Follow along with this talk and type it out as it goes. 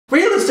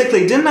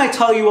realistically, didn't I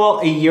tell you all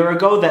a year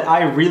ago that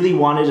I really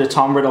wanted a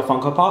Tom Riddle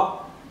Funko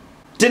Pop?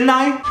 Didn't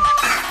I?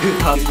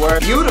 Because we're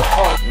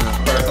beautiful.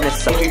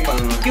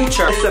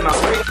 Future.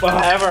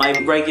 Forever.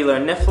 My regular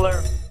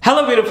niffler.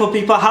 Hello beautiful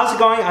people, how's it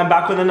going? I'm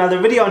back with another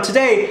video, and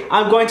today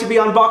I'm going to be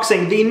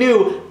unboxing the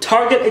new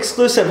Target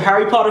exclusive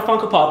Harry Potter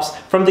Funko Pops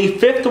from the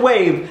 5th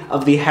wave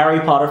of the Harry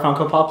Potter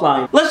Funko Pop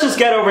line. Let's just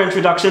get over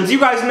introductions. You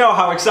guys know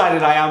how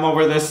excited I am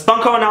over this.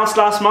 Funko announced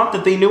last month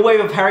that the new wave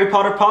of Harry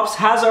Potter Pops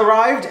has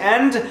arrived,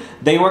 and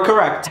they were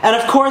correct. And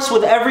of course,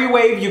 with every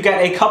wave you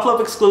get a couple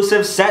of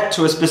exclusives set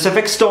to a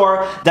specific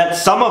store that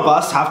some of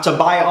us have to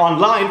buy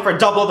online for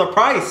double the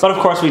price. But of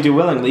course we do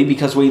willingly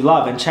because we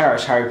love and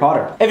cherish Harry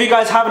Potter. If you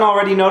guys haven't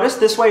already noticed,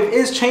 this wave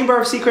is Chamber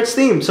of Secrets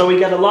themed, so we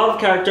get a lot of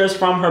characters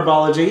from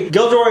Herbology,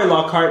 Gilderoy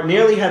Lockhart,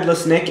 Nearly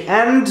Headless Nick,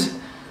 and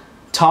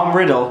Tom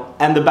Riddle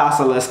and the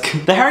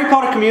Basilisk. The Harry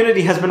Potter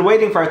community has been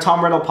waiting for a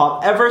Tom Riddle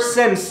pop ever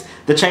since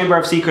the Chamber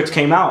of Secrets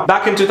came out.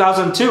 Back in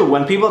 2002,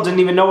 when people didn't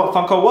even know what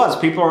Funko was,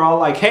 people were all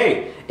like,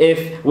 hey,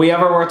 if we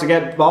ever were to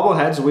get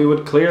bobbleheads, we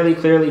would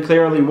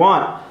clearly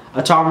want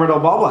a Tom Riddle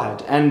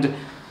bobblehead. And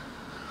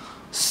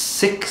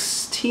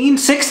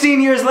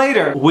 16 years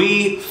later,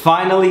 we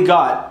finally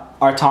got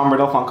our Tom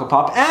Riddle Funko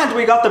Pop, and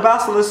we got the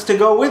Basilisk to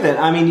go with it.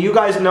 I mean, you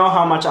guys know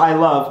how much I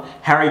love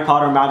Harry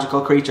Potter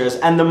magical creatures,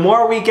 and the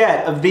more we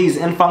get of these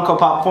in Funko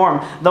Pop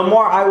form, the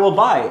more I will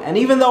buy. And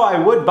even though I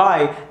would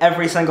buy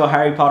every single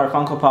Harry Potter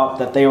Funko Pop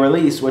that they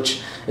release,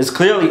 which is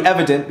clearly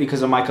evident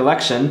because of my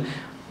collection,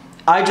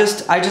 I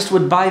just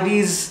would buy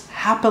these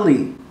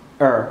happily.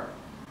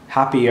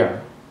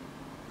 Happier.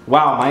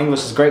 Wow, my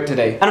English is great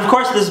today. And of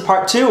course, this is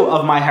part 2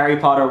 of my Harry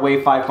Potter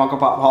Wave 5 Funko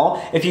Pop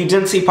haul. If you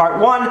didn't see part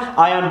 1,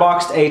 I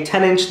unboxed a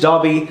 10-inch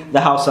Dobby the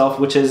House Elf,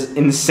 which is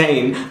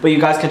insane. But you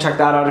guys can check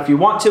that out if you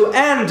want to.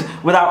 And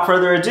without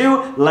further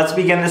ado, let's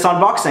begin this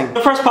unboxing.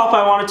 The first pop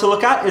I wanted to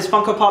look at is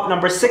Funko Pop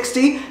number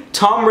 60,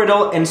 Tom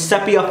Riddle in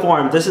sepia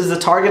form. This is the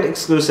Target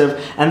exclusive,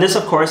 and this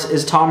of course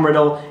is Tom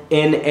Riddle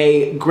in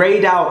a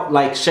grayed out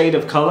like shade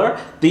of color.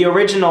 The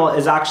original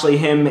is actually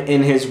him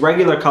in his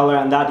regular color,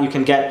 and that you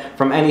can get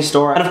from any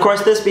store. And of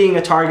course, this being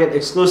a Target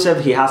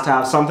exclusive, he has to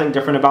have something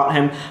different about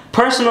him.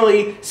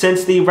 Personally,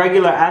 since the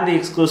regular and the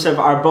exclusive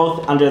are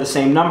both under the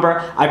same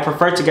number, I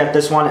prefer to get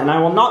this one, and I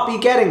will not be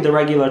getting the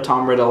regular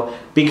Tom Riddle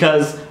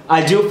because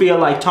I do feel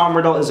like Tom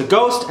Riddle is a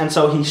ghost, and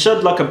so he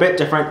should look a bit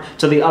different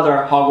to the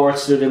other Hogwarts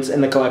students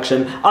in the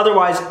collection.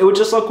 Otherwise, it would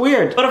just look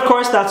weird. But of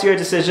course, that's your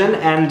decision,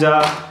 and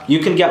you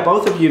can get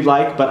both if you'd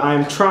like, but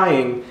I'm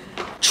trying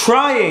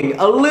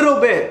a little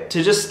bit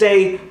to just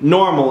stay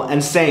normal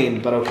and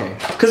sane, but okay.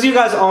 Because you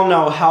guys all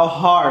know how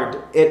hard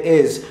it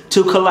is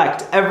to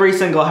collect every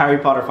single Harry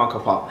Potter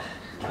Funko Pop.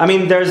 I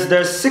mean,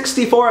 there's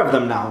 64 of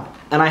them now,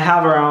 and I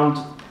have around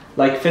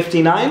like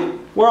 59?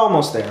 We're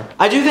almost there.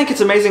 I do think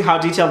it's amazing how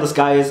detailed this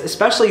guy is,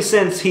 especially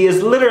since he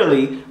is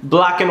literally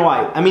black and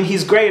white. I mean,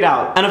 he's grayed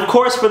out. And of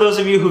course, for those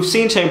of you who've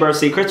seen Chamber of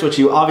Secrets, which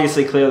you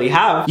obviously clearly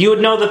have, you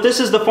would know that this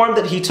is the form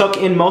that he took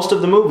in most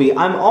of the movie.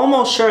 I'm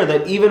almost sure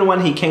that even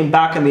when he came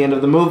back in the end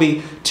of the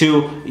movie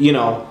to, you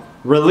know,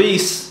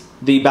 release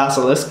the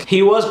Basilisk,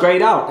 he was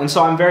grayed out, and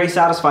so I'm very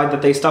satisfied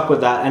that they stuck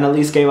with that and at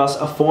least gave us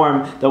a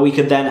form that we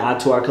could then add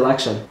to our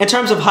collection. In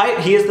terms of height,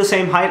 he is the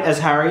same height as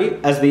Harry,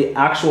 as the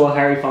actual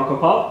Harry Funko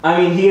Pop. I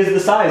mean, he is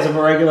the size of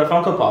a regular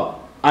Funko Pop.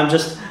 I'm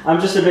just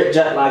a bit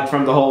jet lagged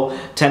from the whole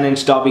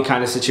 10-inch Dobby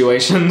kind of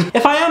situation.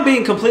 If I am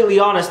being completely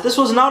honest, this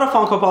was not a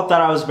Funko Pop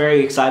that I was very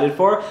excited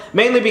for,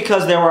 mainly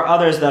because there were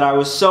others that I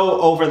was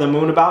so over the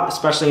moon about,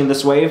 especially in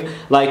this wave,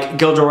 like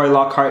Gilderoy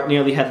Lockhart,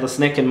 Nearly Headless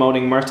Nick, and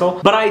Moaning Myrtle.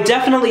 But I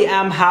definitely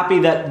am happy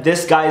that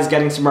this guy is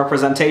getting some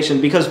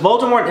representation, because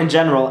Voldemort in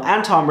general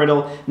and Tom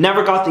Riddle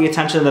never got the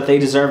attention that they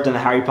deserved in the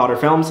Harry Potter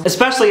films,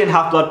 especially in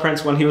Half-Blood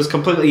Prince when he was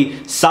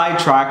completely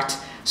sidetracked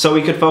so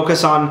we could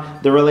focus on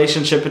the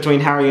relationship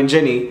between Harry and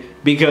Ginny,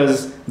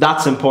 because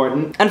that's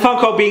important. And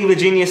Funko, being the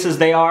geniuses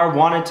they are,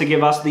 wanted to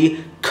give us the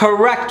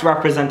correct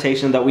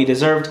representation that we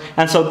deserved,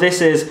 and so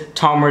this is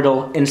Tom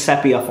Riddle in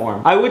sepia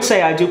form. I would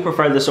say I do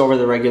prefer this over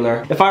the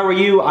regular. If I were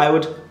you, I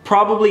would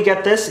probably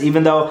get this,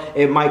 even though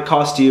it might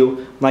cost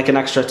you like an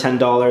extra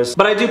 $10.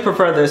 But I do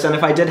prefer this, and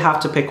if I did have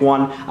to pick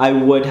one, I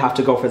would have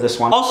to go for this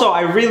one. Also,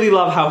 I really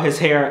love how his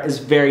hair is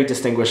very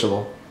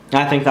distinguishable.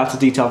 I think that's a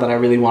detail that I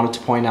really wanted to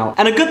point out.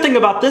 And a good thing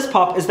about this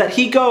pop is that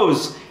he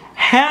goes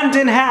hand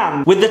in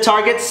hand with the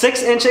Target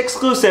 6-inch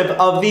exclusive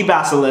of the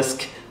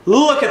Basilisk.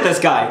 Look at this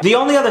guy. The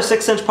only other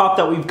 6-inch pop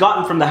that we've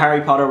gotten from the Harry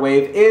Potter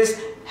wave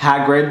is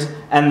Hagrid,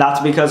 and that's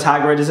because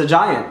Hagrid is a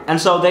giant. And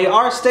so they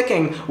are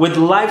sticking with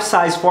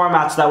life-size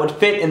formats that would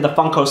fit in the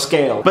Funko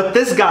scale. But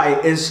this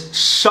guy is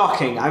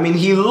shocking. I mean,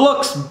 he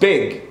looks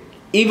big,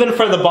 even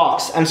for the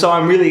box. And so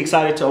I'm really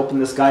excited to open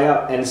this guy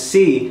up and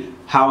see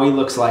how he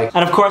looks like.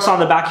 And of course, on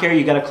the back here,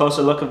 you get a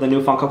closer look of the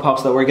new Funko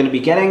Pops that we're gonna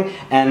be getting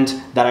and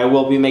that I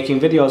will be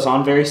making videos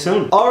on very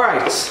soon. All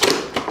right,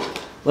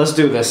 let's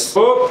do this.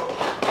 Oh,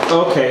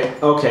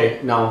 okay,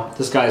 no,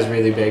 this guy is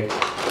really big.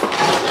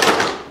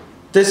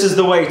 This is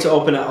the way to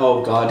open it.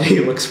 Oh god, he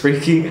looks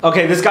freaky.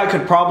 Okay, this guy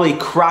could probably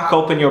crack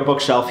open your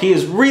bookshelf. He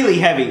is really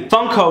heavy.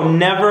 Funko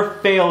never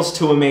fails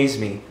to amaze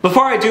me.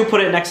 Before I do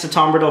put it next to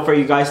Tom Riddle for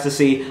you guys to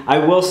see, I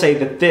will say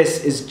that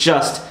this is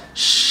just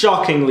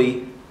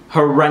shockingly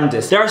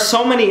horrendous. There are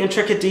so many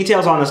intricate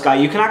details on this guy.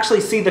 You can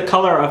actually see the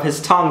color of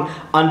his tongue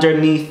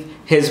underneath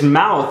his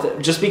mouth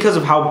just because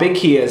of how big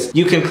he is.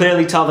 You can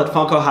clearly tell that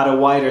Funko had a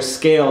wider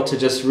scale to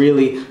just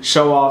really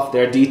show off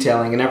their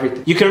detailing and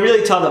everything. You can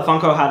really tell that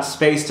Funko had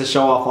space to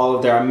show off all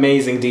of their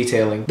amazing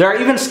detailing. There are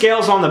even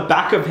scales on the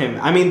back of him.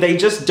 I mean, they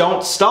just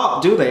don't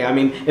stop, do they? I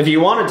mean, if you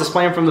want to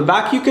display him from the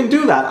back, you can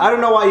do that. I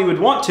don't know why you would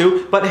want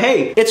to, but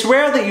hey, it's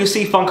rare that you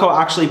see Funko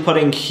actually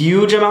putting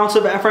huge amounts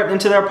of effort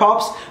into their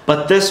pops,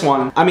 but this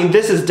one, I mean,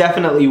 this is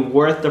definitely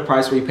worth the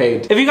price we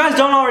paid. If you guys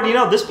don't already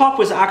know, this pop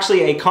was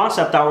actually a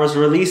concept that was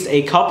released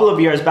a couple of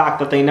years back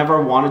that they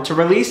never wanted to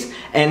release,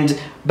 and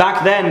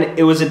back then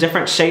it was a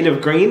different shade of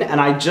green,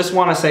 and I just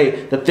want to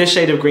say that this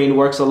shade of green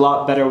works a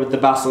lot better with the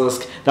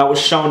Basilisk that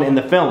was shown in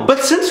the film. But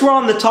since we're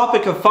on the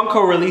topic of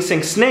Funko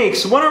releasing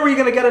snakes, when are we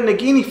going to get a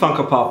Nagini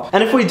Funko Pop?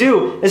 And if we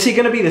do, is he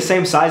going to be the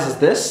same size as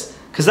this?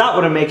 Because that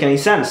wouldn't make any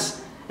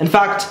sense. In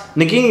fact,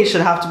 Nagini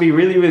should have to be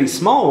really, really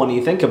small when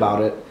you think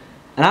about it.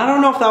 And I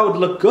don't know if that would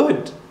look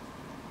good.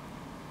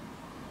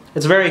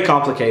 It's very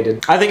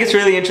complicated. I think it's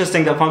really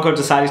interesting that Funko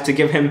decided to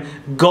give him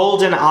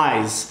golden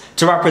eyes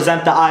to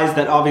represent the eyes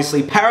that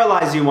obviously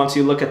paralyze you once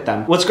you look at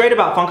them. What's great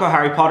about Funko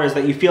Harry Potter is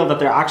that you feel that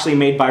they're actually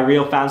made by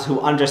real fans who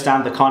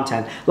understand the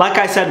content. Like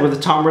I said with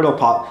the Tom Riddle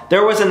pop,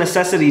 there was a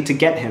necessity to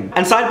get him.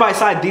 And side by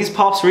side, these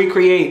pops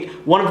recreate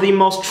one of the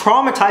most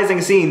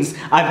traumatizing scenes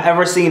I've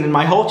ever seen in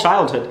my whole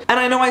childhood. And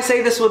I know I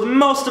say this with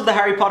most of the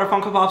Harry Potter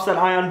Funko Pops that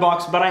I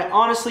unbox, but I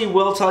honestly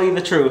will tell you the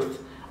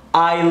truth.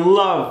 I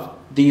love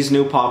these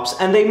new pops,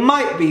 and they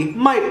might be,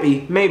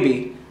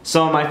 maybe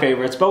some of my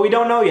favorites, but we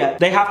don't know yet.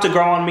 They have to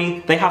grow on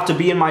me, they have to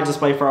be in my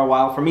display for a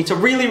while for me to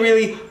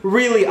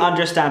really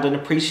understand and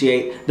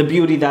appreciate the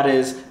beauty that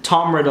is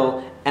Tom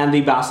Riddle and the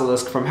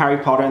Basilisk from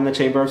Harry Potter and the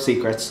Chamber of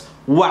Secrets.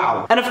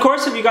 Wow. And of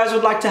course, if you guys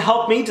would like to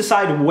help me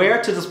decide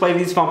where to display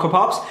these Funko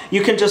Pops,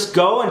 you can just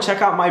go and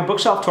check out my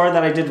bookshelf tour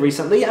that I did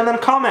recently, and then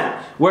comment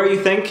where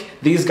you think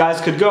these guys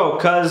could go,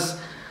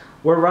 cause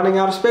we're running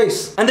out of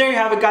space. And there you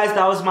have it, guys.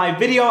 That was my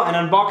video and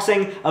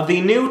unboxing of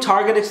the new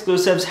Target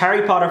exclusives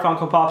Harry Potter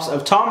Funko Pops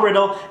of Tom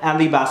Riddle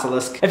and the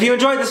Basilisk. If you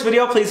enjoyed this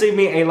video, please leave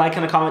me a like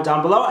and a comment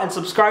down below, and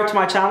subscribe to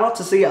my channel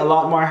to see a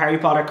lot more Harry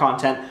Potter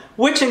content,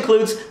 which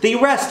includes the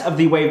rest of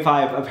the Wave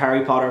 5 of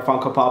Harry Potter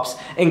Funko Pops,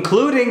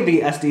 including the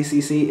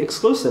SDCC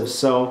exclusives.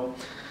 So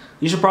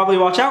you should probably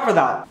watch out for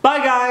that. Bye,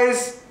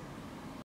 guys!